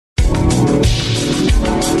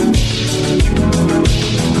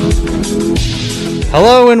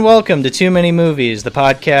Hello and welcome to Too Many Movies, the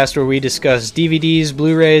podcast where we discuss DVDs,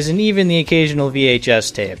 Blu-rays, and even the occasional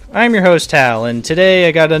VHS tape. I'm your host, Hal, and today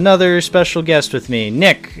I got another special guest with me.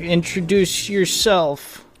 Nick, introduce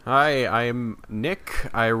yourself. Hi, I'm Nick.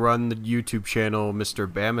 I run the YouTube channel Mr.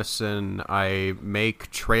 Bamason. I make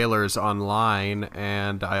trailers online,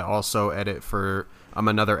 and I also I'm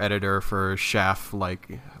another editor for Shaft, like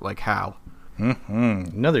Hal.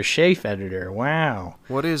 Another Shafe editor. Wow.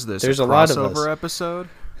 What is this? There's a lot of us. crossover episode?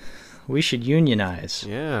 We should unionize.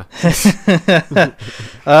 Yeah.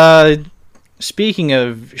 Speaking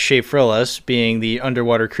of Shafrillas being the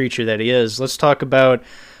underwater creature that he is, let's talk about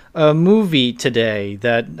a movie today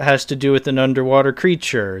that has to do with an underwater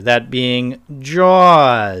creature, that being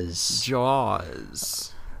Jaws.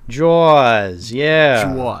 Jaws, yeah.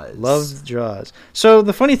 Jaws. Love Jaws. So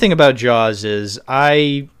the funny thing about Jaws is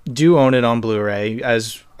I do own it on Blu-ray,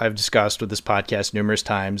 as I've discussed with this podcast numerous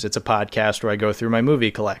times. It's a podcast where I go through my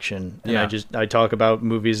movie collection, and I talk about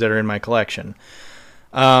movies that are in my collection.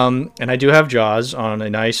 And I do have Jaws on a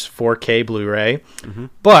nice 4K Blu-ray,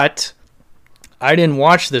 but I didn't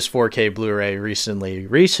watch this 4K Blu-ray recently.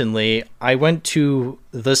 Recently, I went to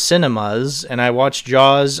the cinemas and I watched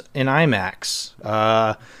Jaws in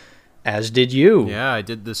IMAX. As did you. Yeah, I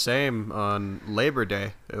did the same on Labor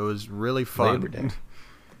Day. It was really fun. Labor Day.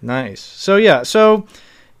 Nice. So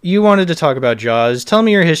you wanted to talk about Jaws. Tell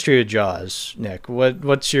me your history with Jaws, Nick.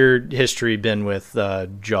 What's your history been with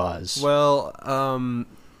Jaws? Well,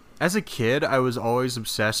 as a kid, I was always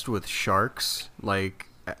obsessed with sharks. Like,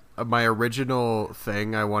 my original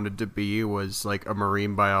thing I wanted to be was like a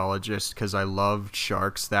marine biologist because I loved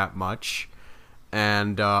sharks that much.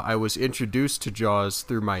 And I was introduced to Jaws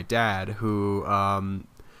through my dad, who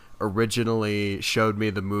originally showed me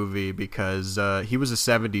the movie because he was a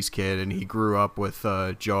 70s kid and he grew up with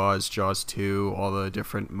Jaws, Jaws 2, all the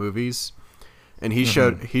different movies. And he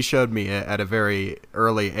showed me it at a very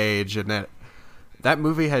early age, and that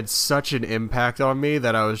movie had such an impact on me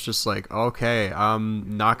that I was just like, okay,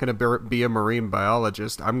 I'm not going to be a marine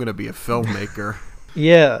biologist. I'm going to be a filmmaker.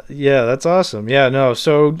 Yeah, that's awesome. Yeah, no,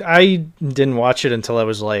 so I didn't watch it until I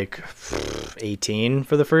was like 18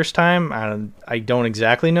 for the first time. I don't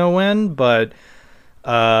exactly know when, but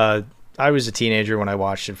I was a teenager when I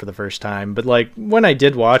watched it for the first time. But like when I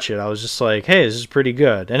did watch it, I was just like, hey, this is pretty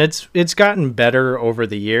good. And it's gotten better over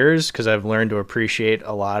the years because I've learned to appreciate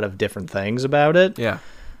a lot of different things about it. Yeah.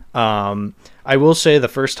 I will say the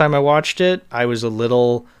first time I watched it, I was a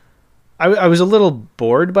little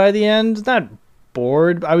bored by the end. Not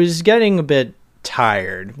bored. I was getting a bit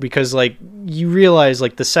tired because like you realize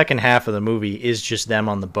like the second half of the movie is just them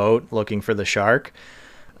on the boat looking for the shark.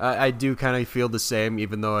 I do kind of feel the same,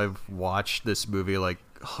 even though I've watched this movie like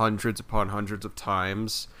hundreds upon hundreds of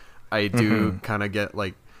times. I do kind of get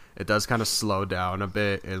like, it does kind of slow down a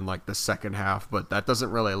bit in like the second half, but that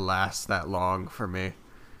doesn't really last that long for me.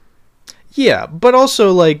 Yeah, but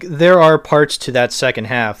also like there are parts to that second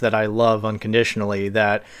half that I love unconditionally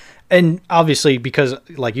that. And obviously, because,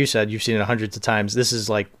 like you said, you've seen it hundreds of times, this is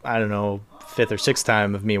like, I don't know, fifth or sixth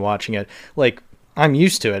time of me watching it. Like, I'm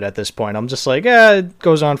used to it at this point. I'm just like, it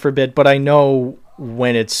goes on for a bit, but I know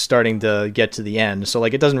when it's starting to get to the end. So,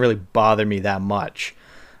 like, it doesn't really bother me that much.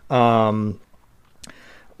 One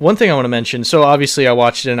thing I want to mention, so obviously I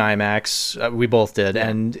watched it in IMAX. We both did,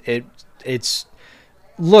 and it's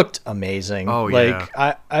looked amazing. Oh, yeah.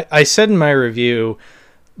 Like, I said in my review...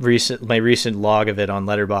 my recent log of it on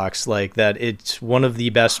Letterboxd, like that it's one of the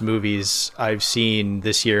best movies I've seen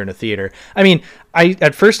this year in a theater. I mean,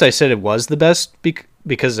 at first I said it was the best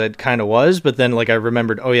because it kind of was, but then like I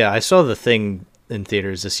remembered, oh yeah, I saw The Thing in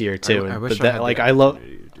theaters this year too. I wish but that, I had like the I love,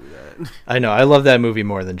 opportunity to do that. I know I love that movie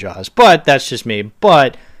more than Jaws, but that's just me.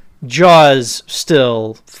 But Jaws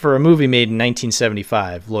still, for a movie made in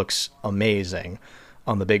 1975, looks amazing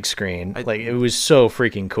on the big screen. Like it was so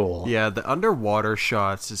freaking cool. Yeah, the underwater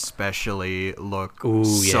shots especially look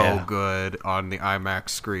good on the IMAX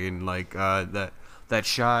screen. Like that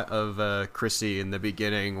shot of Chrissy in the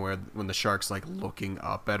beginning when the shark's like looking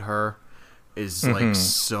up at her is like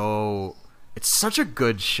so. It's such a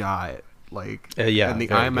good shot. Like and the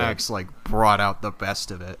IMAX good. Like brought out the best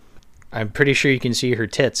of it. I'm pretty sure you can see her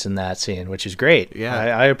tits in that scene, which is great. Yeah,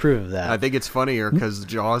 I approve of that. I think it's funnier because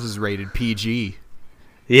Jaws is rated PG.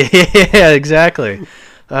 Yeah, exactly.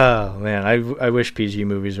 Oh man, I wish PG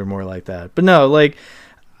movies were more like that. But no, like,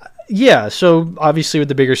 yeah. So obviously with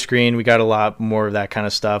the bigger screen, we got a lot more of that kind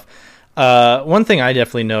of stuff. One thing I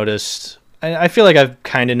definitely noticed, I feel like I've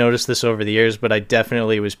kind of noticed this over the years, but I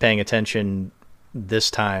definitely was paying attention this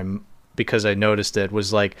time because I noticed it,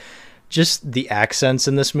 was like just the accents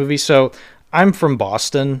in this movie. So I'm from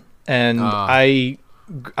Boston, and I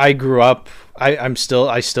I grew up. I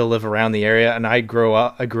still live around the area, and I grew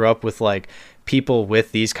up with like people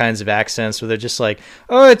with these kinds of accents where they're just like,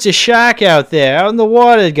 "Oh, it's a shark out there, out in the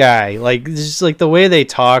water, guy." Like just like the way they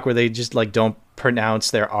talk, where they just like don't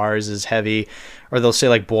pronounce their R's as heavy, or they'll say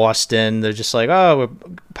like Boston. They're just like, "Oh, we're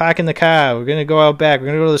packing the car. We're gonna go out back. We're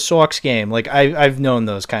gonna go to the Sox game." Like I've known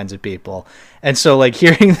those kinds of people, and so like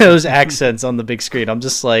hearing those accents on the big screen, I'm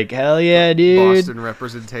just like, hell yeah, dude. Boston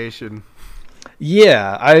representation.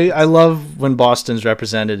 Yeah, I love when Boston's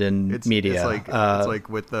represented in media. It's like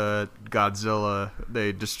with the Godzilla,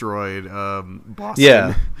 they destroyed Boston.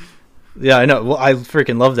 Yeah. Yeah, I know. Well, I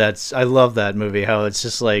freaking love that. I love that movie. How it's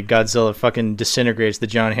just like Godzilla fucking disintegrates the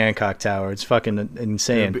John Hancock Tower. It's fucking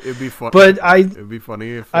insane. It'd be fun. But it'd be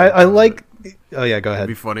funny if I like. Oh yeah, go ahead.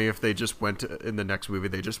 It'd be funny if they just went in the next movie.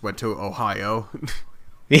 They just went to Ohio.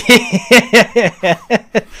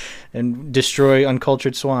 And destroy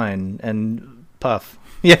uncultured swine and puff.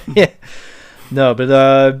 Yeah. No,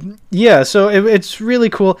 but yeah. So it's really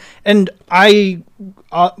cool. And I,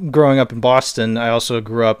 growing up in Boston, I also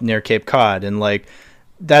grew up near Cape Cod, and like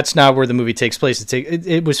that's not where the movie takes place.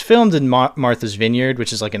 It was filmed in Martha's Vineyard,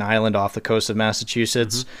 which is like an island off the coast of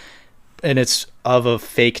Massachusetts, and it's of a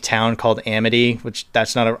fake town called Amity, which I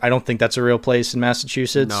don't think that's a real place in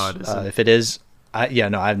Massachusetts. No, it isn't. If it is,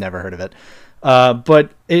 no, I've never heard of it.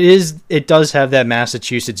 But it does have that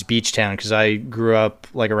Massachusetts beach town, because I grew up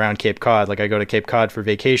like around Cape Cod. Like I go to Cape Cod for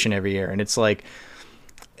vacation every year, and it's like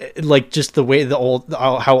just the way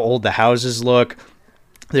how old the houses look.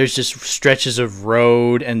 There's just stretches of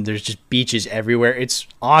road, and there's just beaches everywhere. It's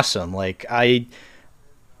awesome. Like I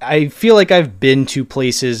feel like I've been to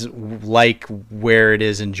places like where it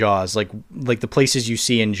is in Jaws, like the places you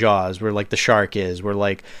see in Jaws, where like the shark is, where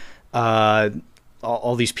like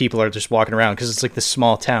all these people are just walking around, because it's like this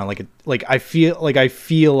small town. I feel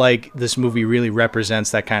like this movie really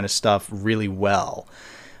represents that kind of stuff really well.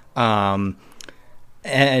 And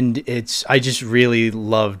I just really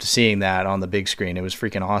loved seeing that on the big screen. It was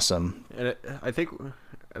freaking awesome. And I think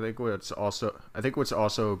what's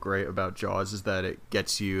also great about Jaws is that it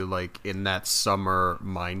gets you like in that summer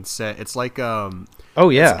mindset. It's like oh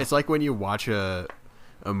yeah, it's like when you watch a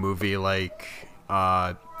movie like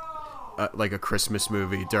a Christmas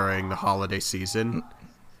movie during the holiday season.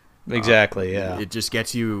 Exactly. Yeah. It just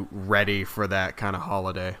gets you ready for that kind of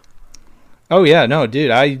holiday. Oh yeah, no,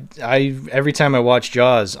 dude. I every time I watch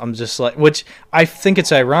Jaws, I'm just like, which I think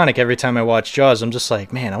it's ironic. Every time I watch Jaws, I'm just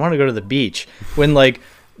like, man, I want to go to the beach. When like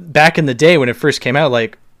back in the day when it first came out,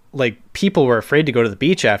 like people were afraid to go to the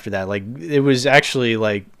beach after that. Like it was actually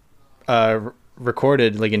like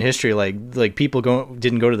recorded like in history, like people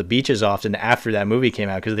didn't go to the beaches often after that movie came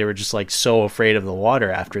out, because they were just like so afraid of the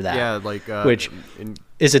water after that. Yeah, like which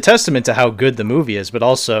is a testament to how good the movie is, but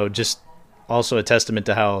also a testament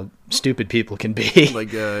to how stupid people can be.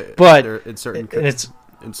 Like, but in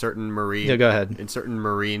certain marine, yeah, go ahead. In certain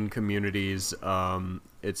marine communities,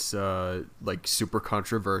 it's like super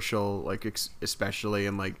controversial, like especially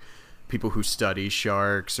in like people who study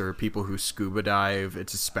sharks or people who scuba dive.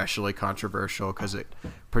 It's especially controversial because it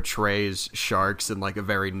portrays sharks in like a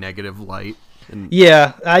very negative light.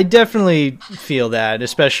 Yeah, I definitely feel that,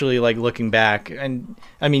 especially like looking back. And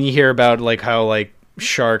I mean, you hear about like how like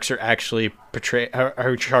sharks are actually portrayed,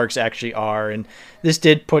 how sharks actually are, and this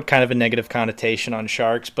did put kind of a negative connotation on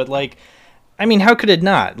sharks, but like, I mean, how could it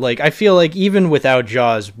not? Like, I feel like even without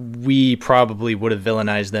Jaws, we probably would have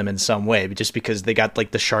villainized them in some way, but just because they got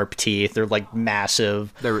like the sharp teeth, they're like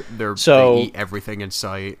massive. They eat everything in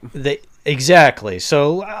sight. Exactly.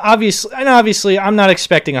 So obviously, I'm not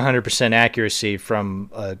expecting 100% accuracy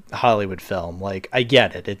from a Hollywood film. Like, I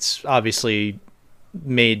get it. It's obviously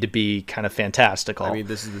made to be kind of fantastical. I mean,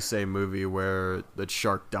 this is the same movie where the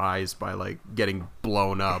shark dies by like getting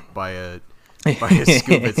blown up by a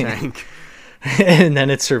scuba tank. And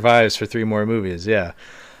then it survives for 3 more movies. Yeah.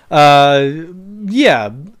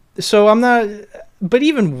 Yeah. So I'm not, but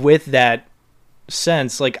even with that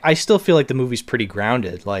sense, like, I still feel like the movie's pretty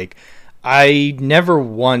grounded. Like, I never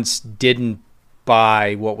once didn't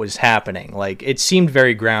buy what was happening. Like, it seemed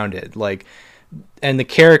very grounded. Like, and the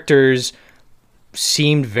characters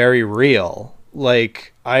seemed very real.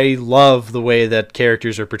 Like, I love the way that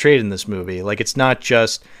characters are portrayed in this movie. Like, it's not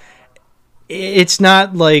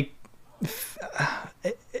like,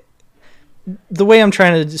 the way I'm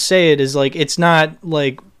trying to say it is like, it's not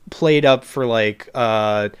like played up for like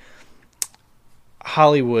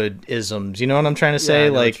Hollywood isms. You know what I'm trying to say? Yeah, I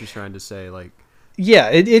know like what you're trying to say. Like, yeah,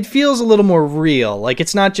 it feels a little more real. Like,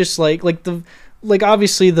 it's not just like like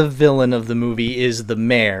obviously the villain of the movie is the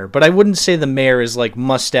mayor, but I wouldn't say the mayor is like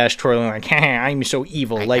mustache twirling like, I'm so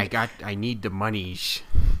evil. I need the monies.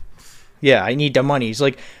 Yeah, I need the monies.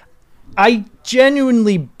 Like, I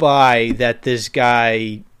genuinely buy that this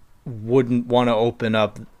guy wouldn't want to open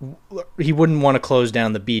up. He wouldn't want to close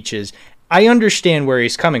down the beaches. I understand where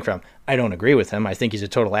he's coming from. I don't agree with him. I think he's a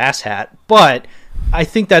total asshat. But I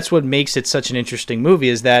think that's what makes it such an interesting movie,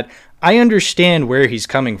 is that I understand where he's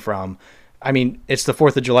coming from. I mean, it's the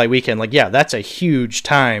 4th of July weekend. Like, yeah, that's a huge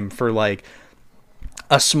time for, like,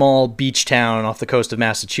 a small beach town off the coast of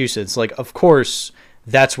Massachusetts. Like, of course,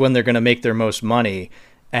 that's when they're going to make their most money.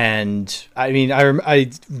 And, I mean, I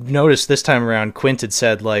noticed this time around, Quint had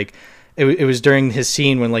said, like, it was during his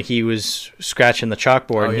scene when, like, he was scratching the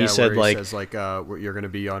chalkboard, and he said, like... says, like, you're going to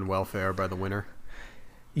be on welfare by the winter.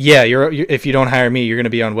 Yeah, if you don't hire me, you're going to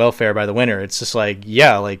be on welfare by the winter. It's just like,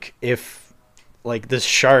 yeah, like, if... like this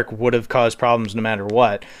shark would have caused problems no matter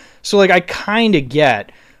what. So like I kind of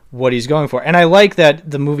get what he's going for. And I like that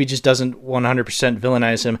the movie just doesn't 100%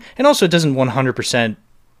 villainize him, and also it doesn't 100%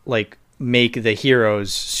 like make the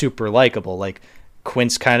heroes super likable. Like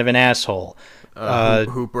Quint's kind of an asshole.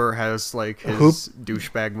 Hooper has like his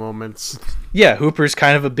douchebag moments. Yeah, Hooper's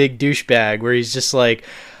kind of a big douchebag where he's just like,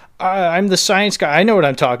 I'm the science guy, I know what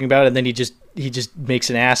I'm talking about, and then he just makes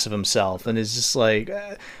an ass of himself and is just like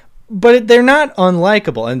but they're not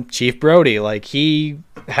unlikable. And Chief Brody, like, he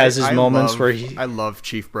has his moments where he... I love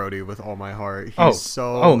Chief Brody with all my heart. He's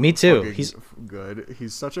me too. He's good.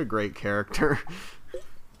 He's such a great character.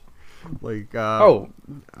 Like, I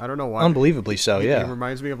don't know why. Unbelievably so, yeah. He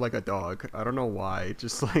reminds me of, like, a dog. I don't know why.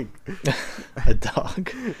 Just, like... a dog?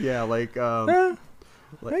 Yeah, like, I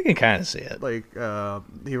can kind of see it. Like,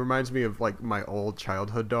 he reminds me of, like, my old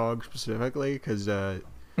childhood dog, specifically, because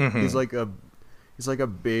he's like a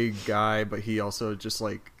big guy, but he also just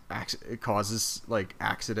like it causes like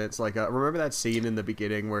accidents. Like remember that scene in the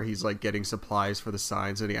beginning where he's like getting supplies for the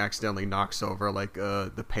signs and he accidentally knocks over like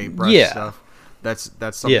the paintbrush stuff. That's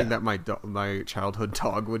something that my childhood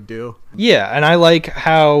dog would do. Yeah, and I like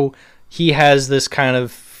how he has this kind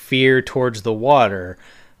of fear towards the water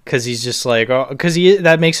because he's just like,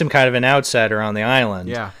 that makes him kind of an outsider on the island.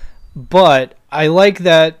 Yeah, but I like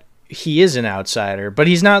that he is an outsider, but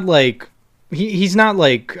he's not like. He's not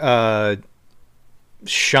like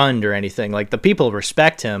shunned or anything. Like the people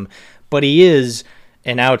respect him, but he is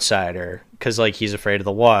an outsider because like he's afraid of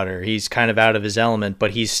the water. He's kind of out of his element,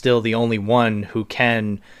 but he's still the only one who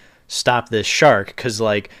can stop this shark because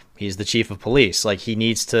like he's the chief of police. Like he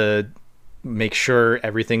needs to make sure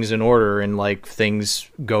everything's in order and like things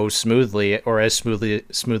go smoothly or as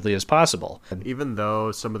smoothly as possible. Even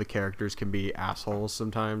though some of the characters can be assholes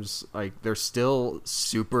sometimes, like they're still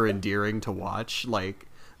super endearing to watch. Like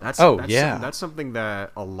that's something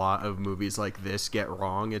that a lot of movies like this get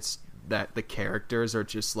wrong. It's that the characters are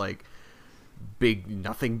just like big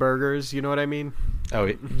nothing burgers, you know what I mean?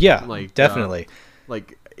 Oh yeah, like definitely.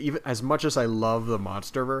 Like even as much as I love the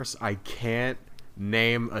Monsterverse, I can't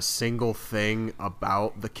name a single thing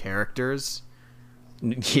about the characters.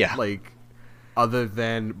 Yeah. Like other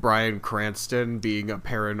than Bryan Cranston being a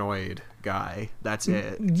paranoid guy. That's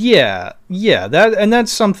it. Yeah. Yeah,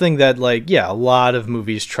 that's something that like a lot of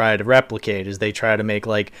movies try to replicate is they try to make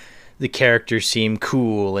like the characters seem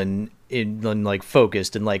cool and like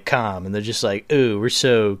focused and like calm, and they're just like, ooh, we're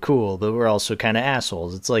so cool, but we're also kind of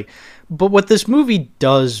assholes. It's like, but what this movie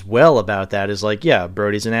does well about that is like, yeah,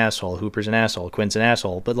 Brody's an asshole, Hooper's an asshole, Quint's an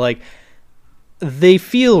asshole, but like they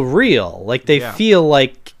feel real, like they feel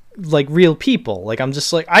like real people. Like I'm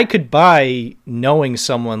just like, I could buy knowing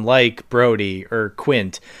someone like Brody or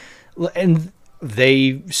Quint, and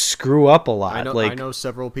they screw up a lot. I know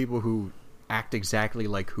several people who act exactly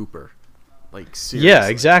like Hooper. Like seriously.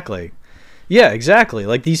 Yeah, exactly.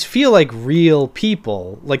 Like these feel like real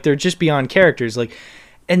people. Like they're just beyond characters. Like,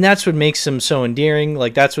 and that's what makes them so endearing.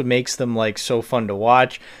 Like that's what makes them like so fun to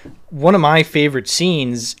watch. One of my favorite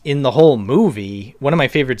scenes in the whole movie, one of my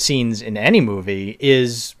favorite scenes in any movie,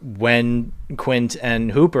 is when Quint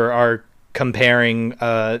and Hooper are comparing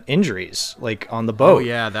injuries, like on the boat. Oh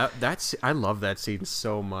yeah, that's I love that scene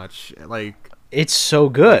so much. Like it's so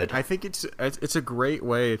good. I think it's a great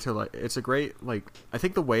way to like. It's a great like. I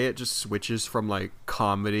think the way it just switches from like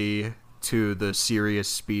comedy to the serious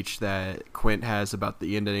speech that Quint has about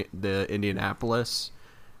the Indianapolis,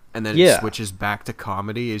 and then it switches back to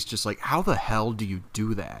comedy is just like, how the hell do you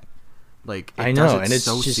do that? Like it does it and it's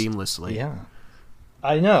so just, seamlessly. Yeah,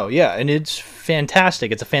 I know. Yeah, and it's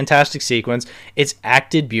fantastic. It's a fantastic sequence. It's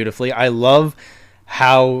acted beautifully. I love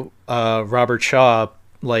how Robert Shaw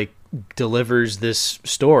like delivers this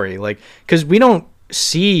story, like because we don't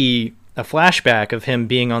see a flashback of him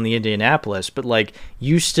being on the Indianapolis, but like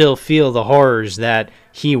you still feel the horrors that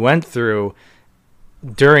he went through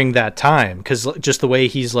during that time, because just the way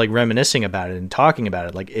he's like reminiscing about it and talking about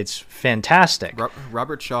it, like it's fantastic.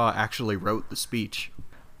 Robert Shaw actually wrote the speech.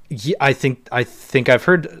 Yeah, I think I've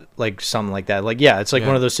heard like something like that. Like, yeah, it's like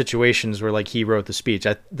one of those situations where like he wrote the speech.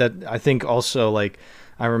 I think also like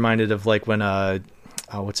I'm reminded of like when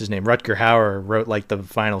what's his name, Rutger Hauer wrote like the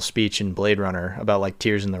final speech in Blade Runner about like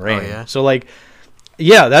Tears in the Rain. Oh, yeah? So like,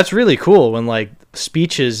 yeah, that's really cool when like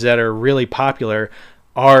speeches that are really popular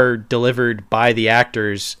are delivered by the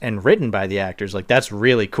actors and written by the actors. Like that's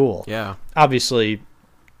really cool. Yeah. Obviously,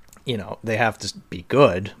 you know, they have to be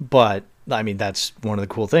good, but I mean, that's one of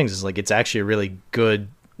the cool things is like it's actually a really good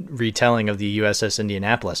retelling of the USS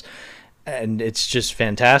Indianapolis. And it's just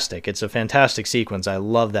fantastic. It's a fantastic sequence. I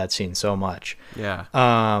love that scene so much. Yeah.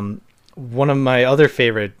 One of my other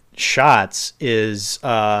favorite shots is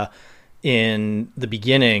in the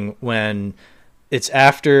beginning when it's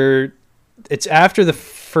after the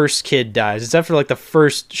first kid dies. It's after like the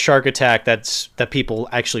first shark attack that people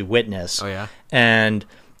actually witness. Oh yeah. And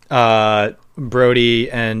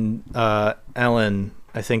Brody and Ellen,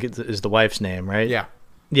 I think it is the wife's name, right? Yeah.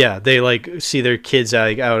 Yeah, they like see their kids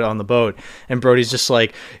out on the boat, and Brody's just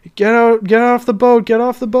like, get off the boat,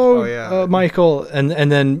 Oh, yeah. Michael, and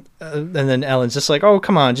then Ellen's just like, oh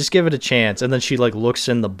come on, just give it a chance, and then she like looks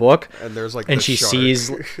in the book, And there's like and the she shark sees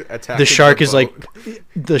attacking the shark is boat. like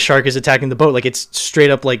the shark is attacking the boat, like it's straight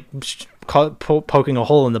up like poking a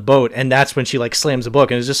hole in the boat, and that's when she like slams the book,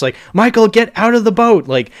 and it's just like, Michael, get out of the boat.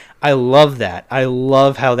 Like I love that. I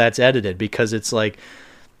love how that's edited, because it's like.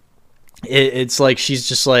 It's like she's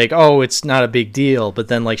just like, oh, it's not a big deal, but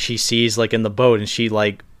then like she sees like in the boat and she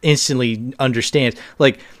like instantly understands.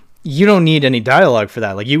 Like you don't need any dialogue for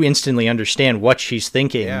that. Like you instantly understand what she's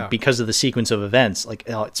thinking because of the sequence of events. Like,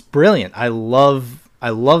 oh, it's brilliant. I love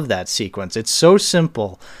that sequence. It's so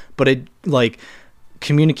simple, but it like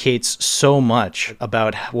communicates so much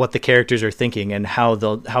about what the characters are thinking and how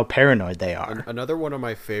paranoid they are. Another one of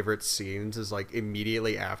my favorite scenes is like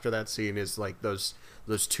immediately after that scene is like those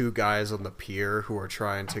two guys on the pier who are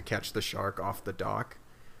trying to catch the shark off the dock.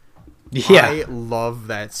 Yeah. I love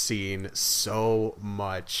that scene so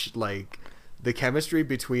much. Like the chemistry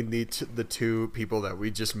between the two people that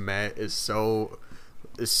we just met is so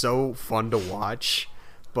fun to watch.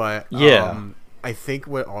 But I think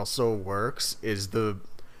what also works is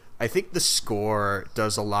I think the score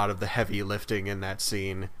does a lot of the heavy lifting in that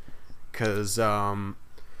scene, because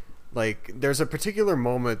like there's a particular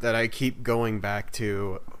moment that I keep going back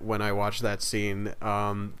to when I watch that scene.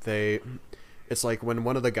 It's like when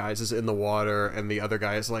one of the guys is in the water and the other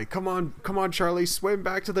guy is like, come on Charlie, swim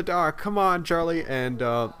back to the dock, come on Charlie, and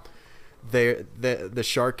the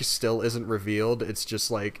shark still isn't revealed. It's just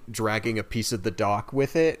like dragging a piece of the dock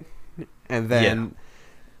with it, and then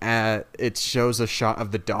it shows a shot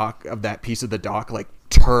of the dock, of that piece of the dock like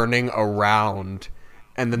turning around.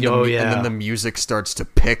 And then and then the music starts to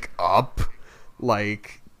pick up.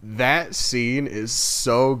 Like that scene is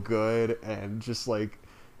so good, and just like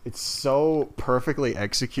it's so perfectly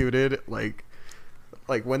executed. Like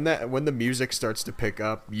when the music starts to pick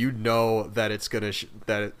up, you know that it's gonna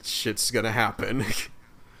shit's gonna happen.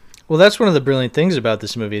 Well, that's one of the brilliant things about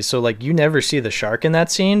this movie. So like you never see the shark in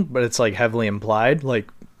that scene, but it's like heavily implied.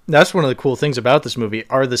 Like that's one of the cool things about this movie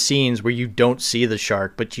are the scenes where you don't see the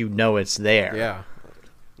shark, but you know it's there. Yeah.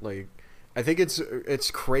 Like, I think it's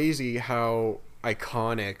crazy how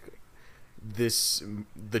iconic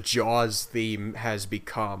the Jaws theme has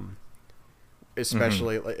become.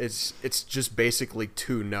 Especially, it's just basically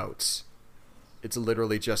two notes. It's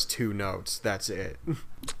literally just two notes. That's it.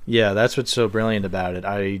 Yeah, that's what's so brilliant about it.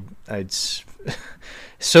 It's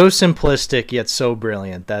so simplistic yet so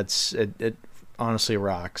brilliant. It honestly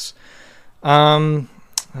rocks. I'm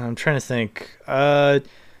trying to think.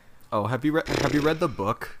 Have you read the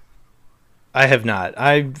book? I have not.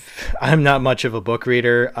 I'm not much of a book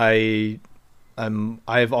reader.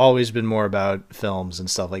 I've always been more about films and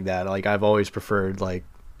stuff like that. Like I've always preferred like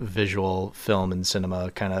visual film and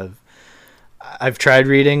cinema kind of. I've tried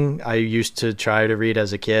reading. I used to try to read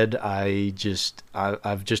as a kid. I've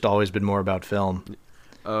just always been more about film.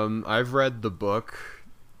 I've read the book.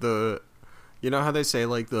 You know how they say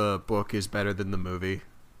like the book is better than the movie?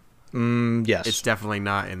 Yes. It's definitely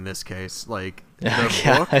not in this case. Like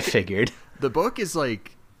book, I figured. The book is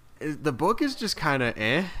just kind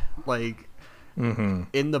of like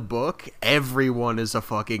in the book everyone is a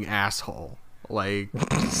fucking asshole. Like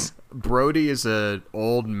Brody is an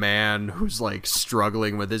old man who's like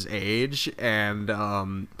struggling with his age,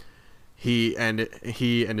 and he and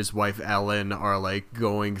his wife Ellen are like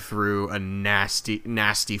going through a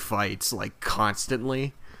nasty fights like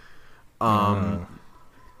constantly.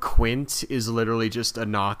 Quint is literally just a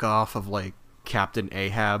knockoff of like Captain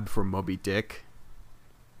Ahab from Moby Dick.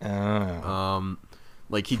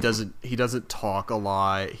 Like he doesn't talk a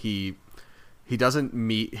lot. He doesn't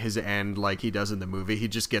meet his end like he does in the movie. He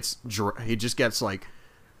gets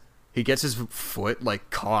his foot like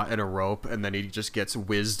caught in a rope, and then he just gets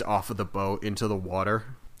whizzed off of the boat into the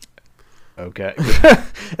water. Okay.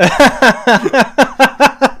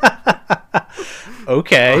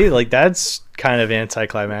 Okay, like that's kind of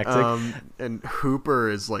anticlimactic. And Hooper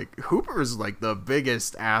is like the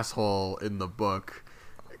biggest asshole in the book.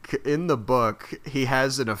 In the book, he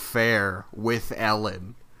has an affair with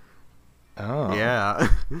Ellen. Oh. Yeah.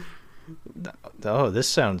 Oh, this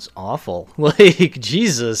sounds awful. Like,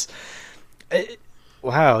 Jesus.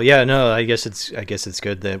 Wow. Yeah, no, I guess it's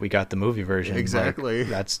good that we got the movie version. Exactly.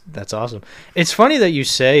 Like, that's awesome. It's funny that you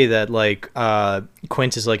say that like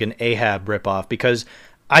Quint is like an Ahab ripoff, because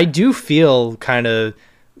I do feel kind of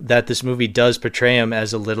that this movie does portray him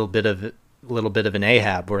as a little bit of an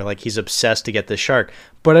Ahab, where like he's obsessed to get the shark.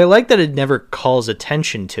 But I like that it never calls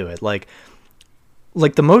attention to it. Like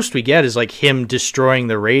the most we get is like him destroying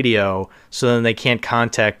the radio so then they can't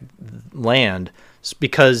contact land,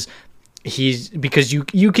 because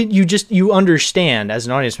you understand as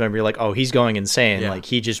an audience member, you're like, oh, he's going insane. Yeah. Like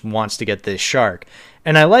he just wants to get this shark.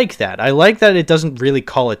 And I like that. I like that it doesn't really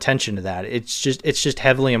call attention to that. It's just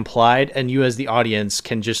heavily implied, and you as the audience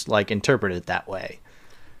can just like interpret it that way.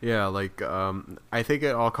 Yeah, like I think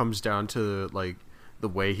it all comes down to like the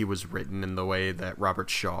way he was written and the way that Robert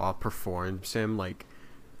Shaw performs him. Like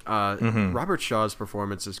Robert Shaw's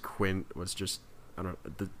performance as Quint was just, I don't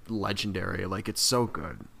know, the legendary. Like it's so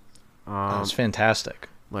good. It's fantastic.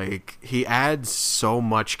 Like he adds so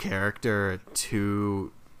much character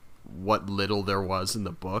to what little there was in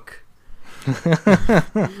the book.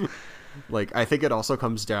 Like I think it also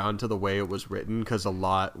comes down to the way it was written, because a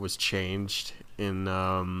lot was changed in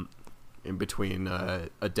between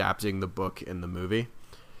adapting the book and the movie.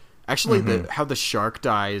 Actually, how the shark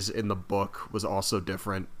dies in the book was also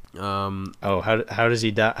different. How does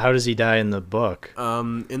he die? How does he die in the book?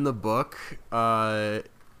 In the book,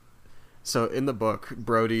 so in the book,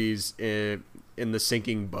 Brody's in the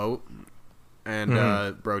sinking boat,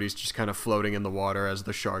 and Brody's just kind of floating in the water as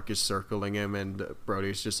the shark is circling him, and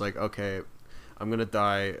Brody's just like, okay, I'm gonna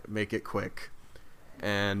die, make it quick.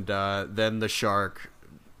 And then the shark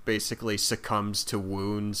basically succumbs to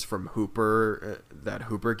wounds from Hooper that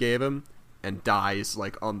Hooper gave him, and dies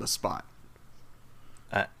like on the spot.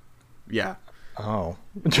 Yeah. Oh.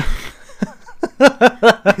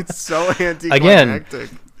 It's so anticlimactic.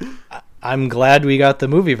 Again, I'm glad we got the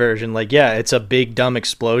movie version. Like, yeah, it's a big dumb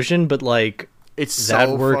explosion, but like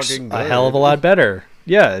that works a hell of a lot better.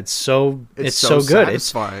 Yeah, it's so good.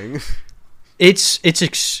 Satisfying.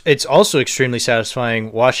 It's also extremely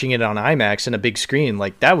satisfying watching it on IMAX in a big screen.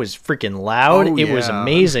 Like that was freaking loud. Oh, it was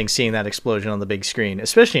amazing seeing that explosion on the big screen,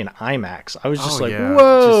 especially in IMAX. I was just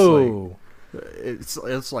whoa. Just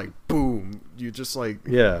like, it's like boom. You just like,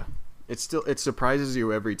 yeah. It surprises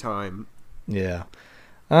you every time. Yeah.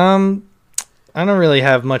 I don't really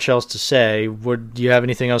have much else to say. Do you have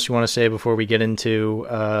anything else you want to say before we get into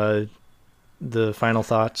the final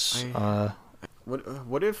thoughts?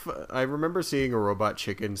 What if I remember seeing a Robot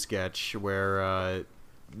Chicken sketch where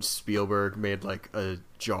Spielberg made like a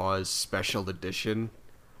Jaws special edition.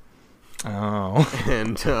 Oh.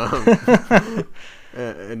 And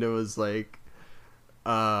and it was like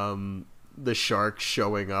the shark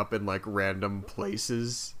showing up in like random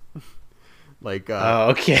places. Like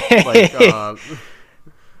okay.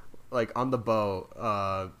 Like on the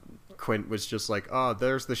boat, Quint was just like, oh,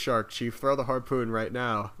 there's the shark, Chief, throw the harpoon right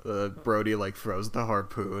now. Brody like throws the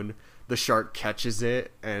harpoon, the shark catches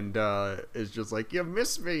it, and is just like, you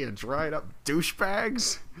missed me, you dried up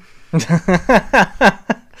douchebags.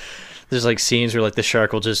 There's like scenes where like the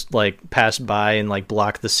shark will just like pass by and like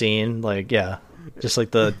block the scene, like yeah, just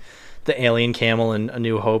like the alien camel in A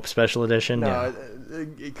New Hope special edition. No,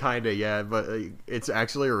 kind of, yeah, but it's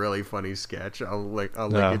actually a really funny sketch. I'll link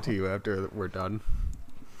it to you after we're done.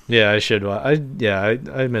 Yeah, I should.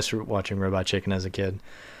 I miss watching Robot Chicken as a kid.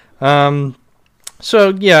 So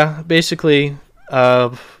yeah, basically,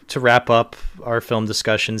 to wrap up our film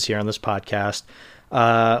discussions here on this podcast,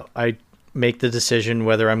 I make the decision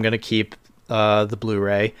whether I'm going to keep the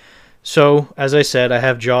Blu-ray. So as I said, I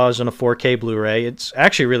have Jaws on a 4K Blu-ray. It's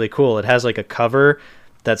actually really cool. It has like a cover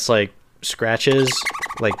that's like scratches,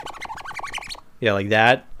 like yeah, like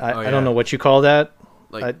that. I don't know what you call that.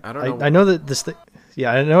 Like I don't know. I know that this thing.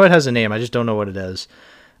 Yeah, I know it has a name. I just don't know what it is.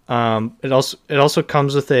 It also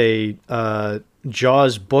comes with a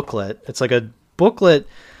Jaws booklet. It's like a booklet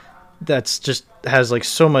that's just has like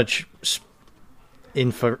so much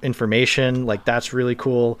information. Like that's really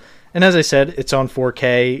cool. And as I said, it's on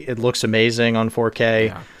 4K. It looks amazing on 4K,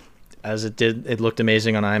 Yeah. as it looked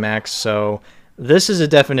amazing on IMAX. So this is a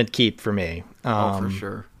definite keep for me. For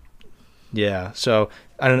sure. Yeah. So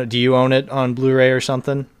I don't know. Do you own it on Blu-ray or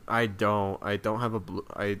something? I don't. I don't have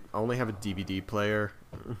I only have a DVD player.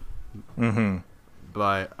 Mm-hmm.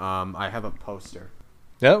 But I have a poster.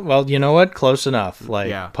 Yeah. Well, you know what? Close enough. Like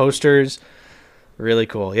Yeah. posters, really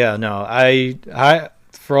cool. Yeah. No. I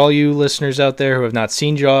for all you listeners out there who have not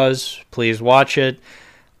seen Jaws, please watch it.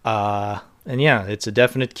 And yeah, it's a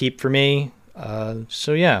definite keep for me.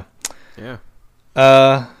 So yeah. Yeah.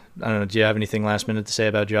 I don't know. Do you have anything last minute to say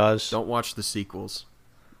about Jaws? Don't watch the sequels.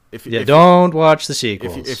 If Don't watch the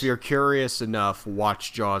sequels. if you're curious enough,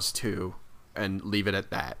 watch Jaws 2 and leave it at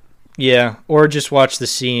that. Yeah, or just watch the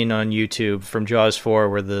scene on YouTube from Jaws 4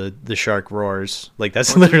 where the shark roars. Like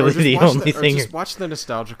that's literally the only thing. Just watch the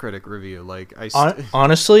Nostalgia Critic review. Like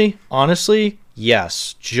honestly,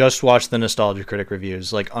 yes. Just watch the Nostalgia Critic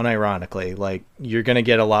reviews. Like unironically, like you're gonna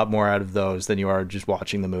get a lot more out of those than you are just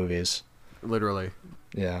watching the movies. literally.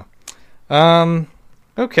 Yeah.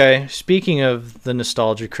 Okay. Speaking of the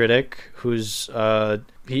Nostalgia Critic, who's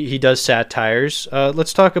he does satires.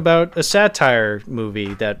 Let's talk about a satire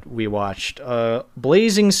movie that we watched.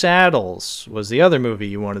 Blazing Saddles was the other movie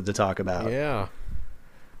you wanted to talk about. Yeah.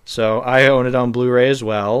 So I own it on Blu-ray as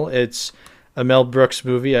well. It's a Mel Brooks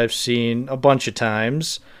movie I've seen a bunch of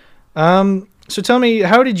times. So tell me,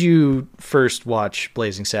 how did you first watch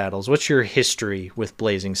Blazing Saddles? What's your history with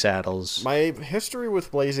Blazing Saddles? My history with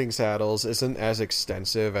Blazing Saddles isn't as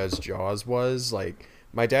extensive as Jaws was. Like,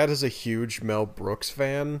 my dad is a huge Mel Brooks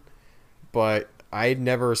fan, but I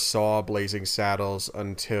never saw Blazing Saddles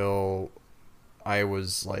until I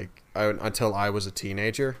was a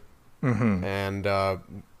teenager. Mm-hmm. And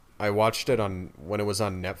I watched it when it was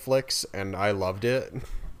on Netflix, and I loved it.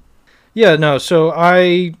 Yeah, no, so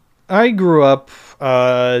I grew up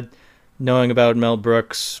knowing about Mel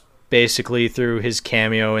Brooks basically through his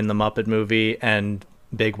cameo in the Muppet movie and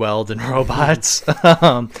Big Weld and Robots.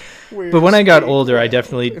 But when I got older, I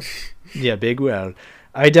definitely... Yeah, Big Weld.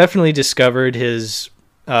 I definitely discovered his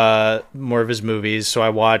more of his movies. So I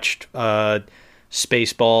watched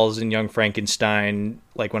Spaceballs and Young Frankenstein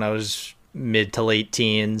like when I was mid to late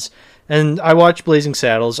teens. And I watched Blazing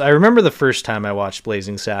Saddles. I remember the first time I watched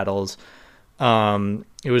Blazing Saddles.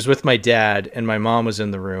 It was with my dad, and my mom was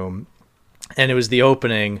in the room, and it was the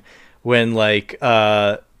opening when like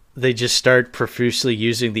they just start profusely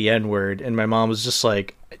using the N-word, and my mom was just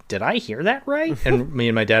like, "Did I hear that right?" And me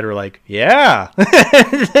and my dad were like, "Yeah."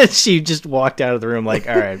 She just walked out of the room like,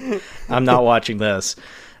 "All right, I'm not watching this."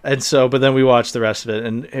 And so, but then we watched the rest of it,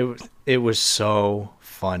 and it was so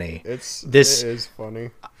funny. It is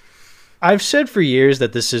funny. I've said for years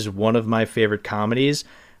that this is one of my favorite comedies.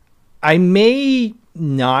 I may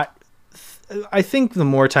not. I think the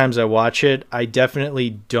more times I watch it, I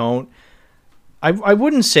definitely don't. I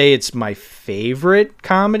wouldn't say it's my favorite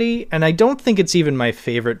comedy, and I don't think it's even my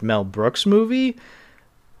favorite Mel Brooks movie.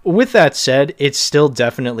 With that said, it's still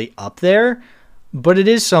definitely up there, but it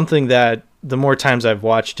is something that the more times I've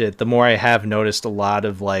watched it, the more I have noticed a lot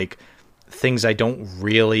of like things I don't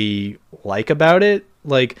really like about it.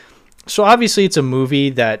 Like, so obviously it's a movie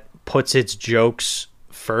that puts its jokes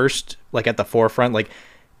first, like at the forefront. Like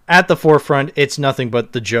at the forefront, it's nothing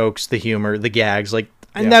but the jokes, the humor, the gags, like,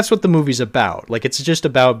 and that's what the movie's about. Like, it's just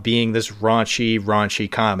about being this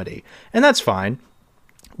raunchy comedy, and that's fine.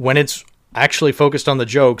 When it's actually focused on the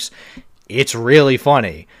jokes, it's really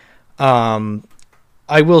funny.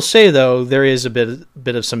 I will say though, there is a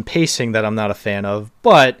bit of some pacing that I'm not a fan of,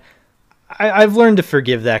 but I've learned to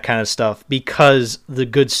forgive that kind of stuff because the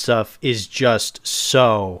good stuff is just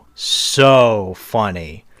so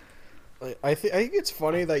funny. I think it's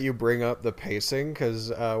funny that you bring up the pacing because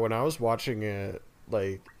when I was watching it,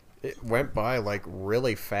 like it went by like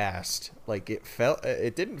really fast. Like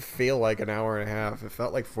it didn't feel like an hour and a half. It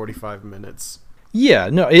felt like 45 minutes. Yeah,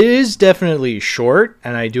 no, it is definitely short,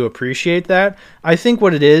 and I do appreciate that. I think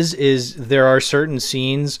what it is there are certain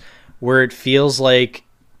scenes where it feels like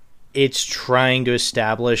it's trying to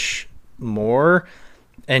establish more,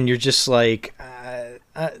 and you're just like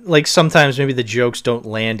sometimes maybe the jokes don't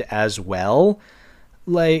land as well.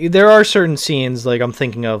 Like there are certain scenes like I'm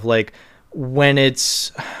thinking of like when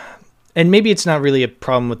it's, and maybe it's not really a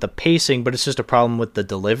problem with the pacing, but it's just a problem with the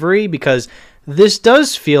delivery, because this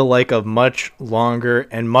does feel like a much longer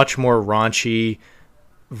and much more raunchy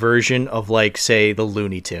version of, like, say, the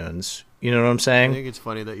Looney Tunes. You know what I'm I saying? think it's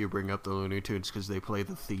funny that you bring up the Looney Tunes because they play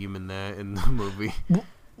the theme in the movie.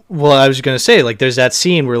 Well, I was gonna say, like, there's that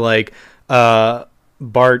scene where, like,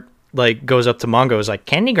 Bart, like, goes up to Mongo, is like,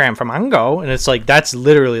 "Candygram for Mongo," and it's like, that's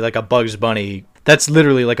literally like a Bugs Bunny. That's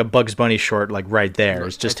literally like a Bugs Bunny short, like, right there.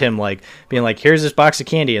 It's just him, like, being like, "Here's this box of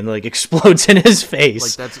candy," and, like, explodes in his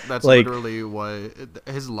face. Like that's like, literally what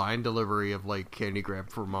his line delivery of, like, "Candygram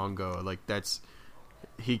for Mongo," like, that's,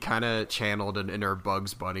 he kind of channeled an inner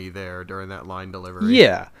Bugs Bunny there during that line delivery.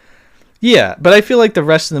 yeah. Yeah, but I feel like the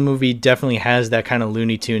rest of the movie definitely has that kind of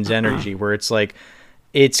Looney Tunes energy where it's like,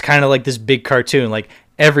 it's kind of like this big cartoon. Like,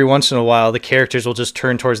 every once in a while, the characters will just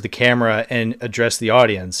turn towards the camera and address the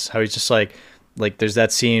audience. How he's just like, there's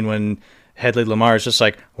that scene when Hedley Lamar is just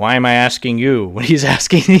like, "Why am I asking you?" When he's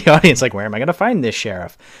asking the audience, like, "Where am I going to find this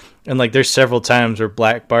sheriff?" And, like, there's several times where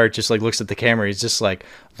Black Bart just, like, looks at the camera. He's just like,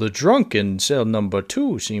 "The drunk in cell number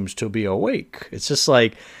 2 seems to be awake." It's just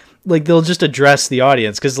like they'll just address the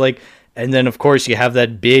audience because, like, and then, of course, you have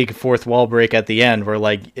that big fourth wall break at the end where,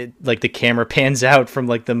 like, the camera pans out from,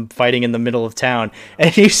 like, them fighting in the middle of town,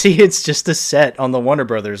 and you see it's just a set on the Warner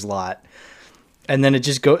Brothers lot, and then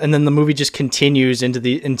and then the movie just continues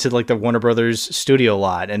into like the Warner Brothers studio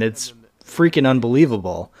lot, and it's freaking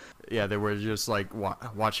unbelievable. Yeah, they were just, like,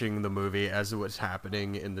 watching the movie as it was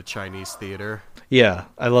happening in the Chinese theater. Yeah,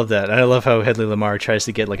 I love that. I love how Hedley Lamar tries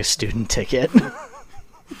to get, like, a student ticket.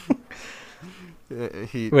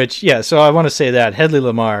 Which, yeah, so I want to say that Hedley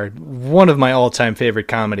Lamar, one of my all-time favorite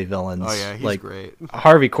comedy villains. Oh yeah, he's like, great.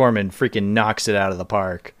 Harvey Korman freaking knocks it out of the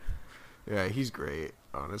park. Yeah, he's great,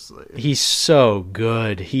 honestly. He's so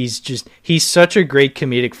good. He's such a great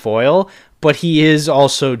comedic foil, but he is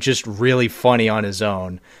also just really funny on his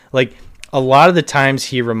own. Like, a lot of the times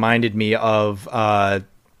he reminded me of he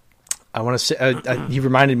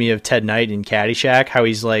reminded me of Ted Knight in Caddyshack, how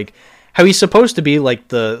he's supposed to be, like,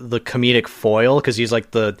 the comedic foil because he's,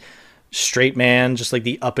 like, the straight man, just, like,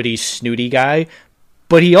 the uppity, snooty guy.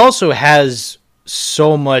 But he also has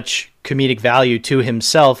so much comedic value to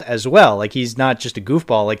himself as well. Like, he's not just a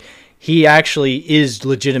goofball. Like, he actually is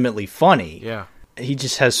legitimately funny. Yeah. He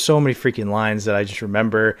just has so many freaking lines that I just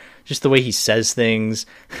remember. Just the way he says things.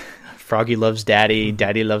 Froggy loves Daddy.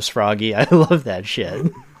 Daddy loves Froggy. I love that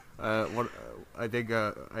shit. I think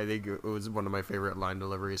it was one of my favorite line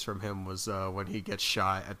deliveries from him was when he gets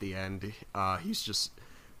shot at the end.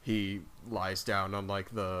 He lies down on,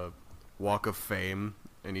 like, the Walk of Fame,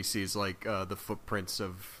 and he sees, like, the footprints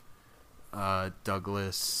of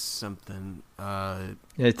Douglas something. I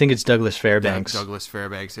think it's Douglas Fairbanks. Douglas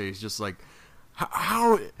Fairbanks. And he's just like,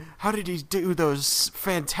 how did he do those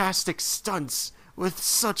fantastic stunts with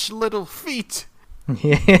such little feet?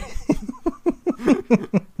 Yeah.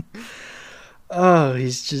 Oh,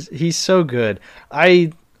 he's so good.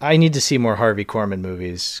 I need to see more Harvey Korman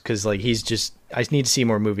movies because, like, I need to see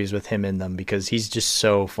more movies with him in them because he's just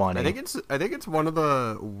so funny. I think it's one of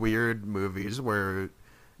the weird movies where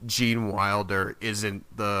Gene Wilder isn't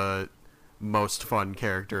the most fun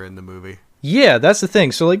character in the movie. Yeah, that's the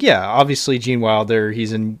thing. So, like, yeah, obviously Gene Wilder,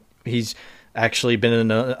 he's actually been in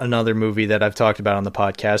another movie that I've talked about on the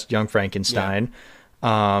podcast, Young Frankenstein.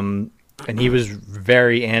 Yeah. And he was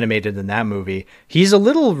very animated in that movie. He's a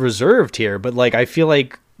little reserved here, but, like, I feel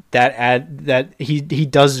like that he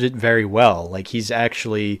does it very well. Like, he's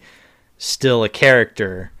actually still a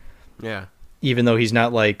character. Yeah. Even though he's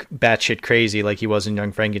not, like, batshit crazy like he was in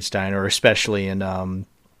Young Frankenstein or especially in Willy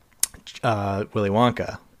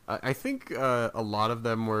Wonka. I think a lot of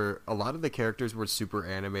the characters were super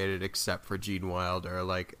animated except for Gene Wilder.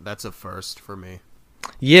 Like, that's a first for me.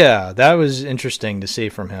 Yeah, that was interesting to see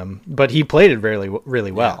from him, but he played it really,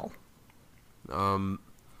 really well. Yeah.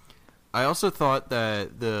 I also thought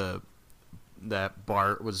that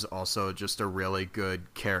Bart was also just a really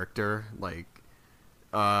good character. Like,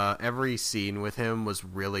 every scene with him was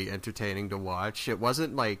really entertaining to watch. It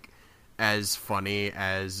wasn't, like, as funny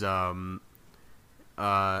as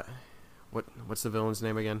what's the villain's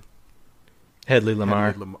name again? Hedley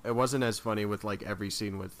Lamar. It wasn't as funny with, like, every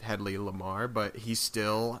scene with Hedley Lamar, but he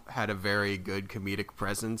still had a very good comedic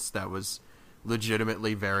presence that was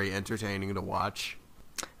legitimately very entertaining to watch.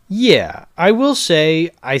 Yeah, I will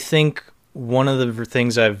say, I think one of the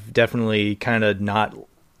things I've definitely kind of not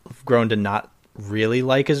grown to not really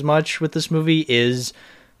like as much with this movie is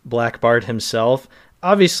Black Bart himself.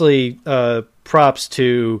 Obviously, props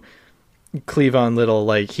to Cleavon Little.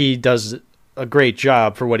 Like, he does a great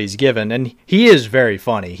job for what he's given, and he is very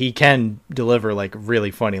funny. He can deliver, like,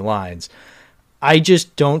 really funny lines. I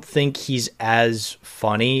just don't think he's as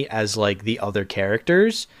funny as, like, the other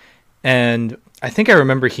characters, and I think I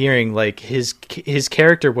remember hearing like his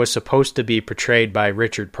character was supposed to be portrayed by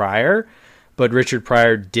Richard Pryor, but Richard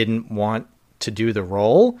Pryor didn't want to do the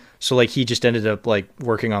role, so like he just ended up like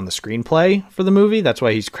working on the screenplay for the movie. That's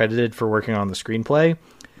why he's credited for working on the screenplay.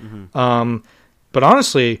 But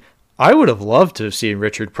honestly, I would have loved to have seen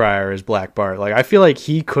Richard Pryor as Black Bart. Like, I feel like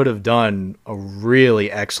he could have done a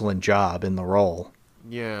really excellent job in the role.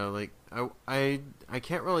 Yeah, like I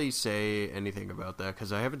can't really say anything about that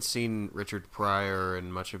because I haven't seen Richard Pryor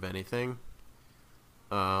in much of anything.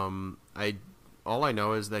 All I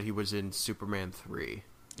know is that he was in Superman 3.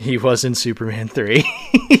 He was in Superman 3.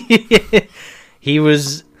 He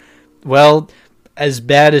was, well, as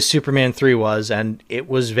bad as Superman 3 was, and it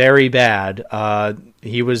was very bad.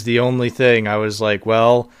 He was the only thing I was like,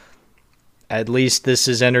 well, at least this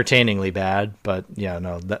is entertainingly bad. But yeah,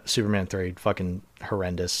 no, that Superman 3, fucking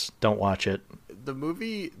horrendous. Don't watch it.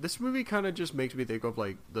 This movie kind of just makes me think of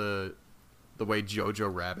like the way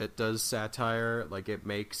Jojo Rabbit does satire. Like it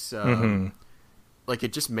makes, like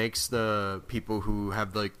it just makes the people who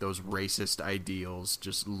have like those racist ideals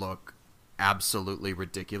just look absolutely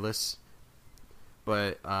ridiculous.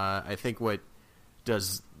 But I think what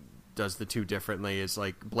does the two differently is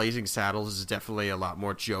like Blazing Saddles is definitely a lot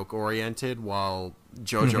more joke oriented, while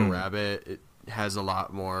Jojo Rabbit it has a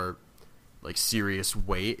lot more like serious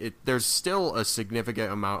weight. There's still a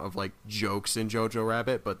significant amount of like jokes in Jojo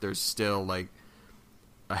Rabbit, but there's still like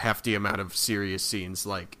a hefty amount of serious scenes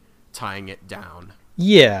like tying it down.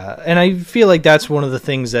 Yeah, and I feel like that's one of the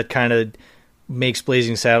things that kind of makes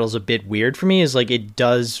Blazing Saddles a bit weird for me, is like it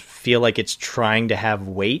does feel like it's trying to have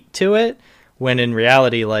weight to it, when in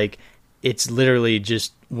reality, like, it's literally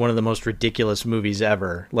just one of the most ridiculous movies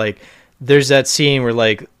ever. Like, there's that scene where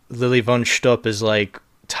like Lily von Stupp is like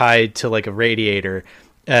tied to like a radiator,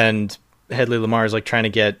 and Hedley Lamar is like trying to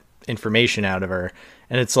get information out of her,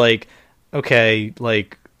 and it's like, okay,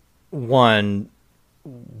 like, one,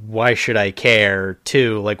 why should I care?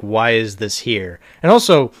 Two, like, why is this here? And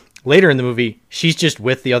also, later in the movie, she's just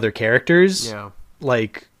with the other characters. Yeah.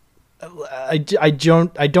 Like, I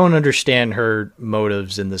don't understand her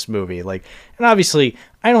motives in this movie. Like, and obviously,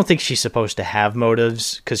 I don't think she's supposed to have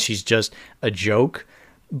motives because she's just a joke.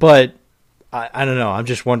 But I don't know. I'm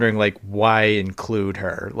just wondering, like, why include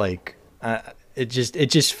her? Like, she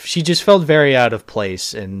just felt very out of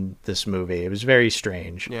place in this movie. It was very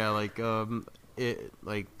strange. Yeah, like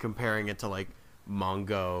comparing it to like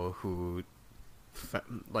Mongo, who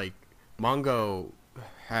like Mongo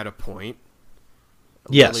had a point.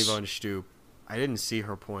 Yes. Lily von Stupp, I didn't see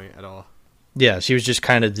her point at all. Yeah, she was just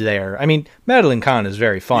kind of there. I mean, Madeline Kahn is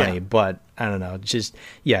very funny, but I don't know. Just,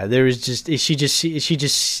 yeah, there was just she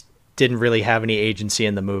just didn't really have any agency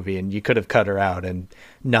in the movie, and you could have cut her out, and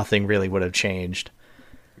nothing really would have changed.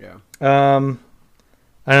 Yeah.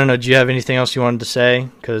 I don't know. Do you have anything else you wanted to say?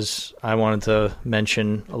 Because I wanted to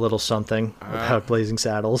mention a little something about Blazing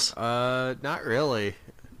Saddles. Not really.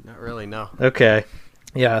 Not really, no. Okay.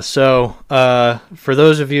 Yeah, so for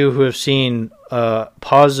those of you who have seen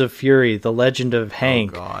Paws of Fury, The Legend of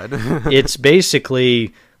Hank, it's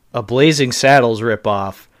basically a Blazing Saddles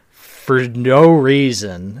ripoff for no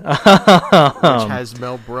reason. Which has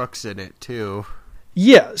Mel Brooks in it, too.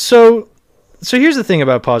 Yeah, so here's the thing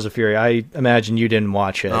about Paws of Fury. I imagine you didn't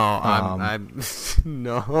watch it. Oh, I'm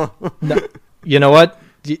no. No. You know what?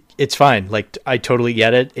 It's fine. Like, I totally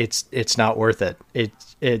get it. It's not worth it.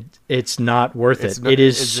 It's not worth it. It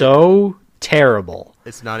is so terrible.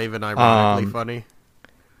 It's not even ironically funny.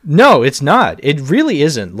 No, it's not. It really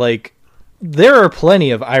isn't. Like, there are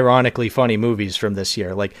plenty of ironically funny movies from this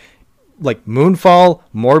year. Like Moonfall,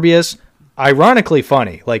 Morbius, ironically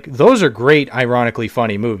funny. Like, those are great ironically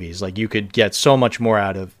funny movies. Like, you could get so much more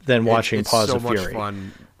out of than watching Paws of Fury. It's so much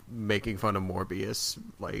fun making fun of Morbius.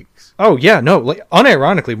 Like, oh yeah, no, like,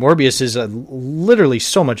 unironically, Morbius is literally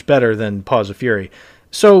so much better than Paws of Fury.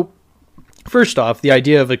 So, first off, the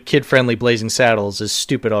idea of a kid-friendly Blazing Saddles is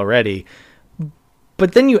stupid already.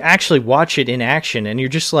 But then you actually watch it in action, and you're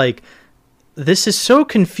just like, this is so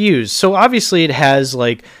confused. So obviously it has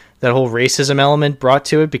like that whole racism element brought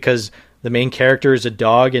to it because the main character is a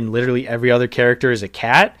dog and literally every other character is a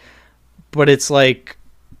cat. But it's like,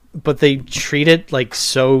 but they treat it like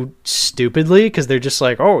so stupidly because they're just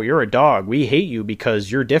like, oh, you're a dog. We hate you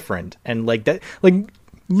because you're different. And like that, like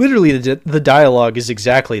literally the dialogue is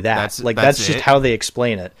exactly that. That's just how they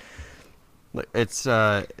explain it. It's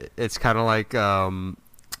kind of like,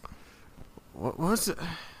 what was it?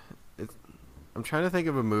 I'm trying to think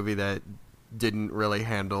of a movie that didn't really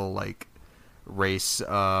handle like race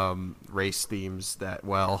themes that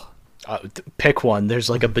well. Pick one. There's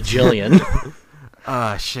like a bajillion.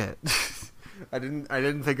 Shit. I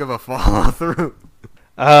didn't think of a follow through.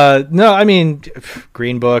 No, I mean,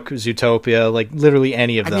 Green Book, Zootopia, like literally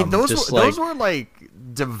any of them. I mean, those just were like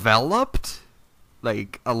developed,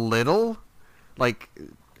 like a little, like.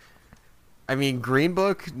 I mean, Green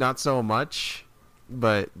Book, not so much,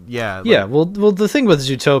 but yeah. Like, yeah, well, the thing with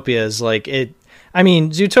Zootopia is like it. I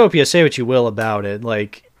mean, Zootopia. Say what you will about it,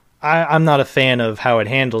 like. I'm not a fan of how it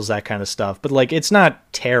handles that kind of stuff, but like it's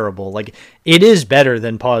not terrible. Like it is better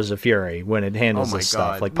than Paws of Fury when it handles this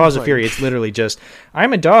stuff. Like Paws of Fury, it's literally just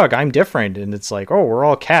I'm a dog, I'm different, and it's like, oh, we're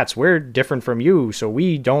all cats, we're different from you, so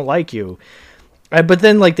we don't like you. But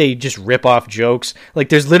then like they just rip off jokes. Like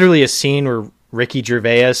there's literally a scene where Ricky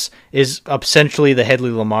Gervais is essentially the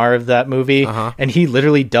Hedley Lamar of that movie, and he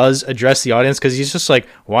literally does address the audience because he's just like,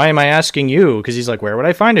 why am I asking you? Because he's like, where would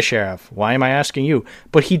I find a sheriff? Why am I asking you?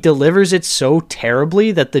 But he delivers it so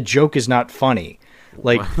terribly that the joke is not funny.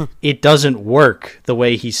 Like, it doesn't work the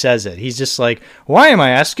way he says it. He's just like, why am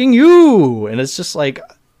I asking you? And it's just like,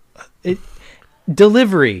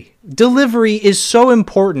 delivery is so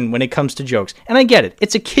important when it comes to jokes. And I get it.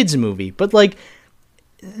 It's a kid's movie, but like,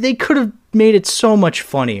 they could have made it so much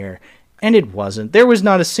funnier, and it wasn't. There was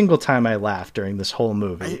not a single time I laughed during this whole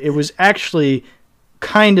movie. It was actually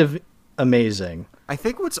kind of amazing. I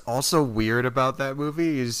think what's also weird about that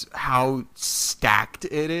movie is how stacked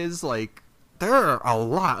it is. Like, there are a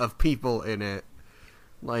lot of people in it.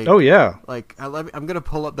 Like, oh yeah. Like, I'm gonna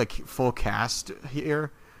pull up the full cast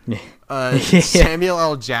here. Yeah. Samuel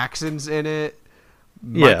L. Jackson's in it.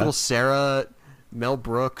 Michael Cera, Mel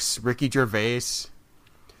Brooks, Ricky Gervais.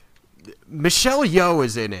 Michelle Yeoh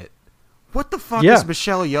is in it. What the fuck is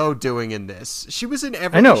Michelle Yeoh doing in this? She was in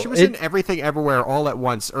in Everything Everywhere All at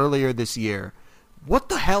Once earlier this year. What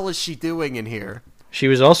the hell is she doing in here? She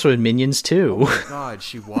was also in Minions 2. Oh my god,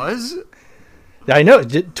 she was? I know.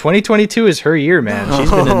 2022 is her year, man. She's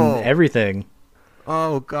been in everything.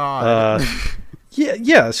 Oh god.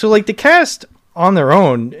 Yeah. So like the cast on their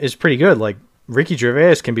own is pretty good. Like Ricky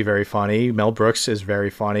Gervais can be very funny. Mel Brooks is very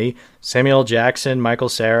funny. Samuel L. Jackson, Michael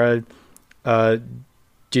Cera,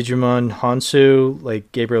 Digimon Hansu,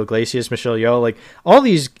 like Gabriel Iglesias, Michelle Yeoh, like all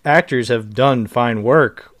these actors have done fine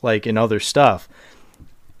work, like in other stuff.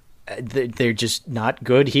 They're just not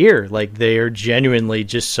good here. Like they are genuinely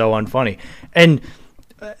just so unfunny, and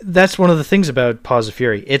that's one of the things about Paws of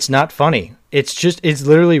Fury. It's not funny. It's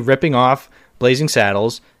literally ripping off Blazing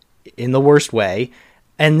Saddles in the worst way,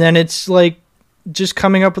 and then it's like just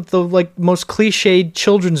coming up with the like most cliched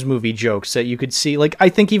children's movie jokes that you could see. Like I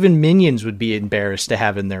think even Minions would be embarrassed to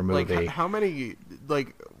have in their movie. Like how many?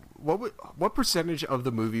 Like what percentage of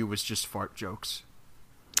the movie was just fart jokes?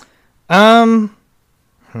 I'm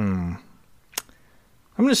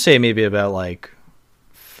gonna say maybe about like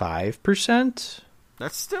 5%.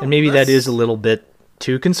 That's still, and maybe that is a little bit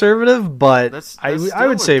too conservative, but I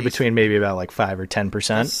would say between maybe about like 5 or 10%.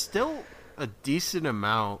 That's still a decent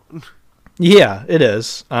amount. Yeah, it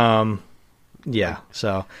is. Yeah,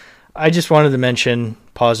 so I just wanted to mention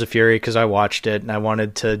Paws of Fury because I watched it, and I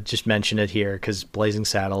wanted to just mention it here because Blazing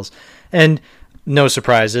Saddles. And no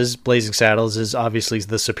surprises, Blazing Saddles is obviously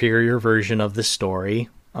the superior version of the story.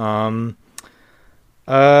 I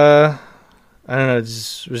don't know,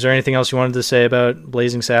 was there anything else you wanted to say about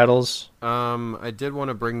Blazing Saddles? I did want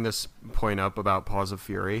to bring this point up about Paws of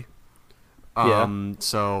Fury.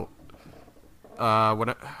 So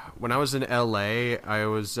when I was in LA, I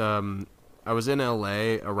was in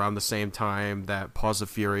LA around the same time that Paws of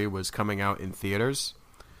Fury was coming out in theaters,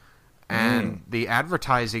 and the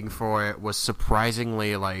advertising for it was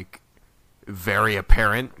surprisingly like very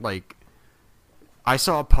apparent. Like I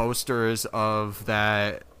saw posters of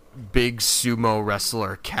that big sumo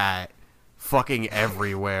wrestler cat fucking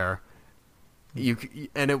everywhere.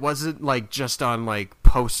 And it wasn't like just on like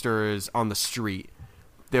posters on the street.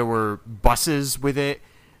 There were buses with it.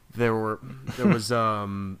 There was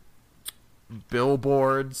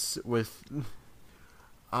billboards with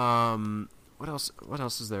what else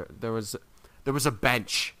is there? There was a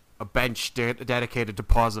bench dedicated to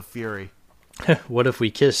Paws of Fury. What if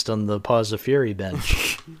we kissed on the Paws of Fury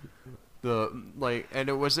bench? It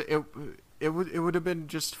would have been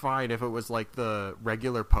just fine if it was like the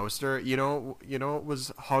regular poster. You know, it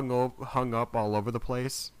was hung up all over the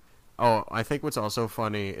place. Oh, I think what's also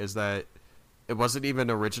funny is that it wasn't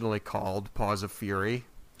even originally called Paws of Fury.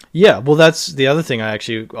 Yeah, well, that's the other thing I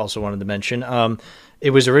actually also wanted to mention.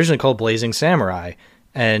 It was originally called Blazing Samurai,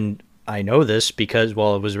 and I know this because,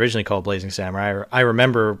 well, it was originally called Blazing Samurai. I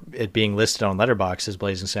remember it being listed on Letterboxd as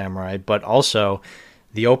Blazing Samurai, but also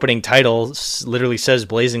the opening title literally says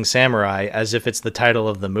Blazing Samurai as if it's the title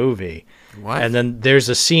of the movie. What? And then there's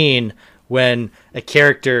a scene when a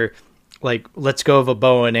character like lets go of a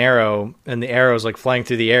bow and arrow, and the arrow's like flying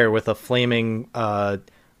through the air with a flaming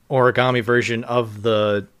origami version of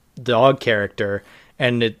the dog character,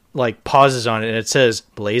 and it like pauses on it and it says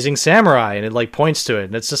Blazing Samurai, and it like points to it,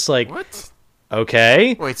 and it's just like, what?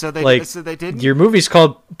 Okay. Wait, so they didn't. Your movie's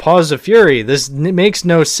called Paws of Fury. This makes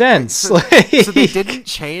no sense. So they didn't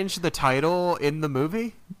change the title in the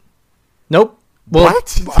movie? Nope. Well,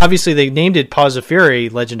 what? Obviously they named it Paws of Fury,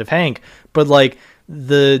 Legend of Hank, but like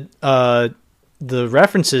the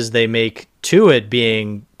references they make to it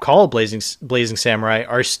being called Blazing Samurai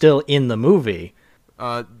are still in the movie.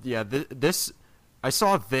 Yeah, this I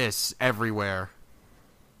saw this everywhere.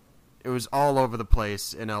 It was all over the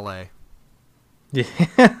place in LA. It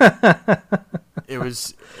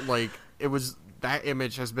was that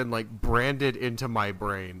image has been like branded into my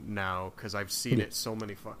brain now because I've seen it so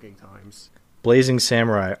many fucking times. Blazing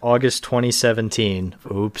Samurai, August 2017.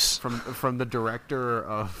 Oops. From the director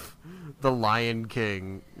of The Lion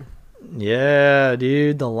King. Yeah,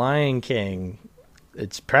 dude, The Lion King.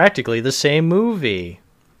 It's practically the same movie.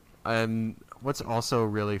 What's also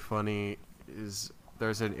really funny is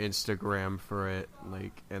there's an Instagram for it,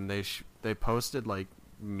 like, and they posted like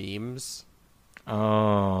memes.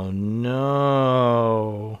 Oh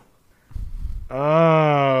no!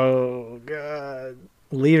 Oh god!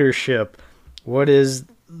 Leadership. What is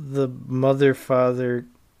the mother-father?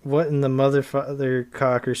 What in the mother-father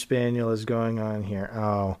cocker spaniel is going on here?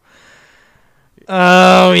 Oh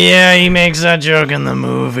yeah, he makes that joke in the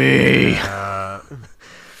movie.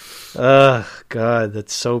 Ugh, God,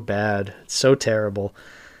 that's so bad. It's so terrible.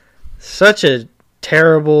 Such a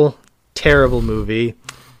terrible, terrible movie.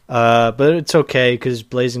 But it's okay because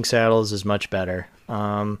Blazing Saddles is much better.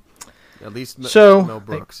 At least Mel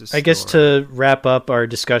Brooks is I guess to wrap up our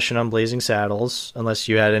discussion on Blazing Saddles, unless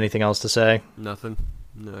you had anything else to say. Nothing.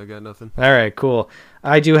 No, I got nothing. All right, cool.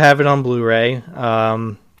 I do have it on Blu-ray.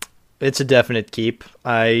 It's a definite keep.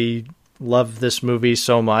 I love this movie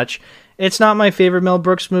so much. It's not my favorite Mel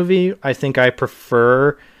Brooks movie. I think I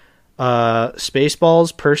prefer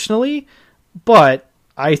Spaceballs personally, but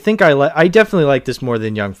I think I definitely like this more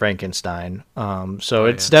than Young Frankenstein.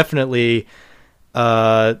 It's definitely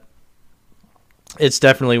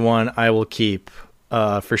one I will keep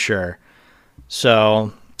for sure.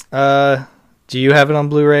 So, do you have it on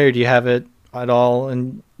Blu-ray, or do you have it at all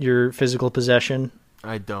in your physical possession?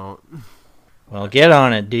 I don't. Well, get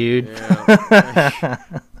on it, dude. Yeah.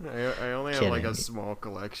 I only have like a small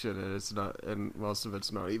collection, and most of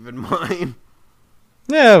it's not even mine.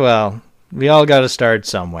 Yeah, well, we all got to start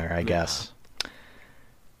somewhere, I guess.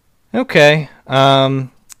 Okay. All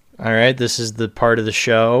right. This is the part of the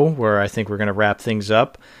show where I think we're going to wrap things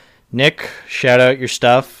up. Nick, shout out your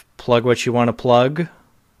stuff. Plug what you want to plug.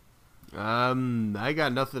 I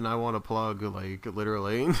got nothing I want to plug, like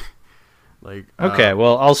literally. Okay,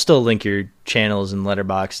 well, I'll still link your channels and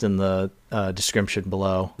Letterboxd in the description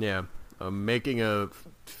below. Yeah, I'm making a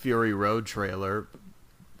Fury Road trailer.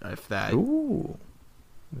 If that. Ooh,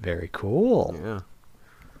 very cool. Yeah.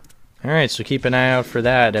 All right, so keep an eye out for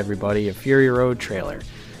that, everybody. A Fury Road trailer.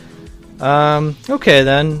 Okay,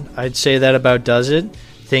 then. I'd say that about does it.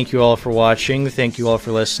 Thank you all for watching. Thank you all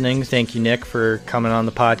for listening. Thank you, Nick, for coming on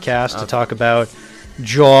the podcast to talk about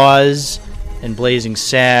Jaws and Blazing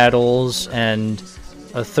Saddles and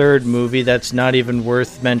a third movie that's not even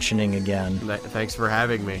worth mentioning again. Thanks for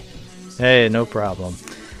having me. Hey, no problem.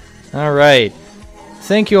 All right.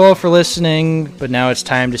 Thank you all for listening, but now it's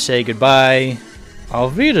time to say goodbye.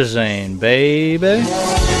 Auf Wiedersehen, baby.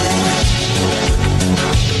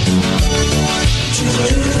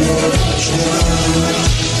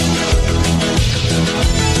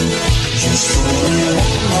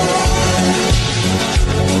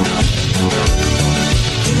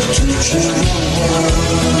 Just